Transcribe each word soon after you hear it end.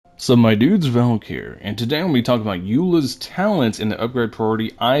So my dude's Valk here, and today I'm going to be talking about Eula's talents in the upgrade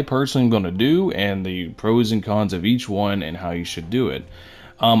priority I personally am going to do, and the pros and cons of each one and how you should do it.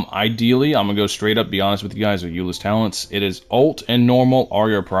 Ideally, I'm going to go straight up, be honest with you guys, with Eula's talents. It is ult and normal are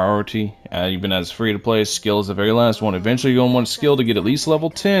your priority, even as free-to-play. Skill is the very last one. Eventually you're going to want skill to get at least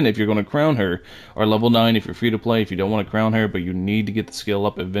level 10 if you're going to crown her, or level 9 if you're free-to-play if you don't want to crown her, but you need to get the skill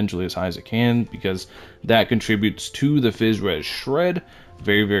up eventually as high as it can, because that contributes to the Fizz Res Shred.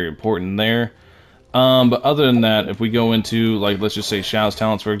 Very, very important there. But other than that, if we go into, like, let's just say Xiao's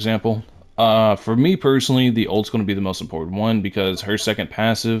talents, for example, for me personally, the ult's going to be the most important one because her second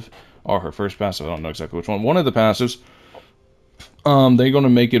passive, or her first passive, I don't know exactly which one of the passives, they're going to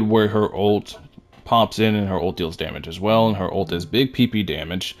make it where her ult pops in and her ult deals damage as well, and her ult is big PP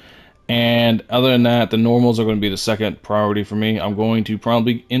damage. And other than that, the normals are going to be the second priority for me. I'm going to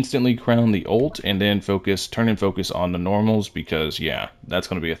probably instantly crown the ult and then turn and focus on the normals because, yeah, that's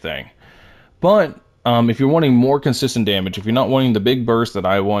going to be a thing. But if you're wanting more consistent damage, if you're not wanting the big burst that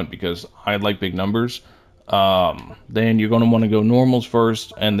I want because I like big numbers, then you're going to want to go normals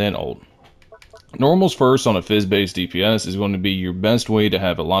first and then ult. Normals first on a Fizz-based DPS is going to be your best way to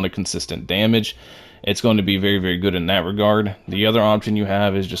have a lot of consistent damage. It's going to be very, very good in that regard. The other option you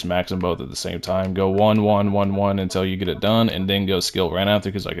have is just max them both at the same time. Go 1, 1, 1, 1 until you get it done, and then go skill right after,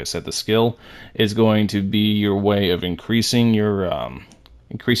 because like I said, the skill is going to be your way of increasing your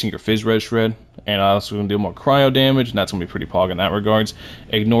Fizz Res Shred, and also going to do more cryo damage, and that's going to be pretty pog in that regards.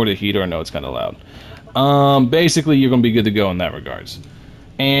 Ignore the heater, I know it's kind of loud. Basically, you're going to be good to go in that regards.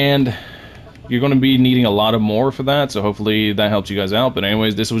 And you're going to be needing a lot of more for that, so hopefully that helps you guys out. But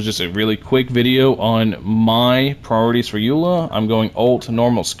anyways, this was just a really quick video on my priorities for Eula. I'm going ult,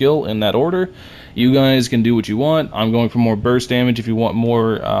 normal, skill in that order. You guys can do what you want. I'm going for more burst damage if you want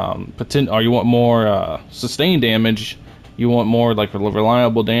more sustained damage. You want more like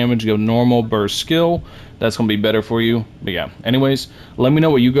reliable damage, go normal, burst, skill. That's going to be better for you. But yeah, anyways, let me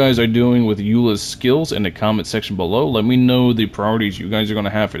know what you guys are doing with Eula's skills in the comment section below. Let me know the priorities you guys are going to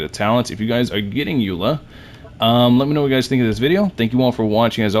have for the talents. If you guys are getting Eula, let me know what you guys think of this video. Thank you all for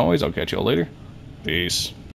watching as always. I'll catch you all later. Peace.